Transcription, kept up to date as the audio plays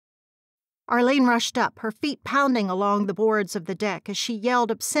Arline rushed up, her feet pounding along the boards of the deck as she yelled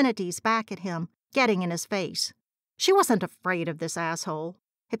obscenities back at him, getting in his face. She wasn't afraid of this asshole.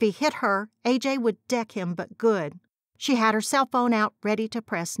 If he hit her, AJ would deck him but good. She had her cell phone out ready to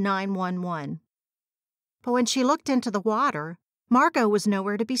press 911. But when she looked into the water, Margot was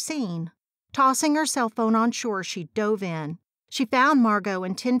nowhere to be seen. Tossing her cell phone on shore, she dove in. She found Margot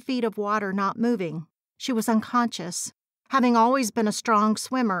in 10 feet of water not moving. She was unconscious. Having always been a strong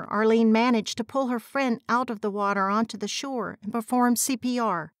swimmer, Arline managed to pull her friend out of the water onto the shore and perform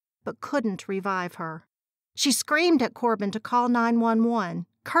CPR, but couldn't revive her. She screamed at Corbin to call 911,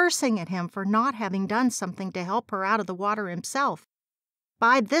 cursing at him for not having done something to help her out of the water himself.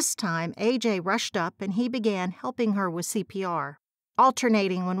 By this time, AJ rushed up and he began helping her with CPR,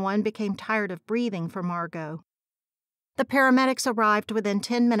 alternating when one became tired of breathing for Margot. The paramedics arrived within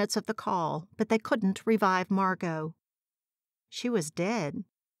 10 minutes of the call, but they couldn't revive Margot. She was dead.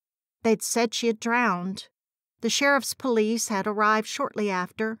 They'd said she had drowned. The sheriff's police had arrived shortly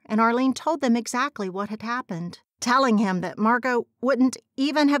after, and Arline told them exactly what had happened, telling him that Margot wouldn't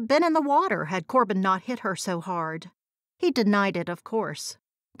even have been in the water had Corbin not hit her so hard. He denied it, of course.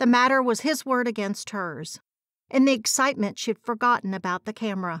 The matter was his word against hers. In the excitement, she'd forgotten about the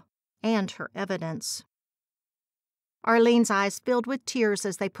camera and her evidence. Arlene's eyes filled with tears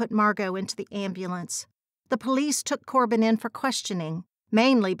as they put Margot into the ambulance. The police took Corbin in for questioning,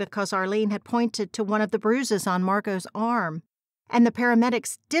 mainly because Arline had pointed to one of the bruises on Margot's arm, and the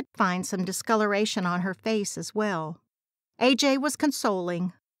paramedics did find some discoloration on her face as well. AJ was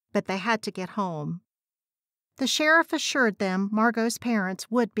consoling, but they had to get home. The sheriff assured them Margot's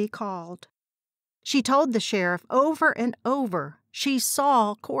parents would be called. She told the sheriff over and over she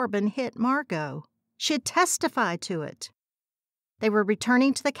saw Corbin hit Margot. She had testified to it. They were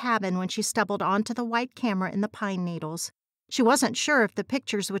returning to the cabin when she stumbled onto the white camera in the pine needles. She wasn't sure if the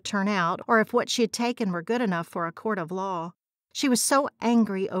pictures would turn out or if what she had taken were good enough for a court of law. She was so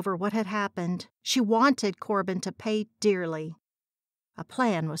angry over what had happened. She wanted Corbin to pay dearly. A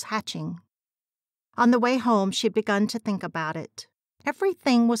plan was hatching. On the way home, she'd begun to think about it.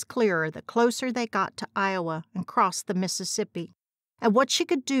 Everything was clearer the closer they got to Iowa and crossed the Mississippi, and what she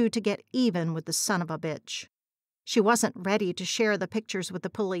could do to get even with the son of a bitch. She wasn't ready to share the pictures with the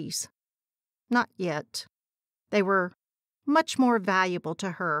police. Not yet. They were much more valuable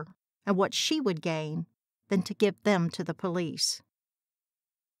to her and what she would gain than to give them to the police.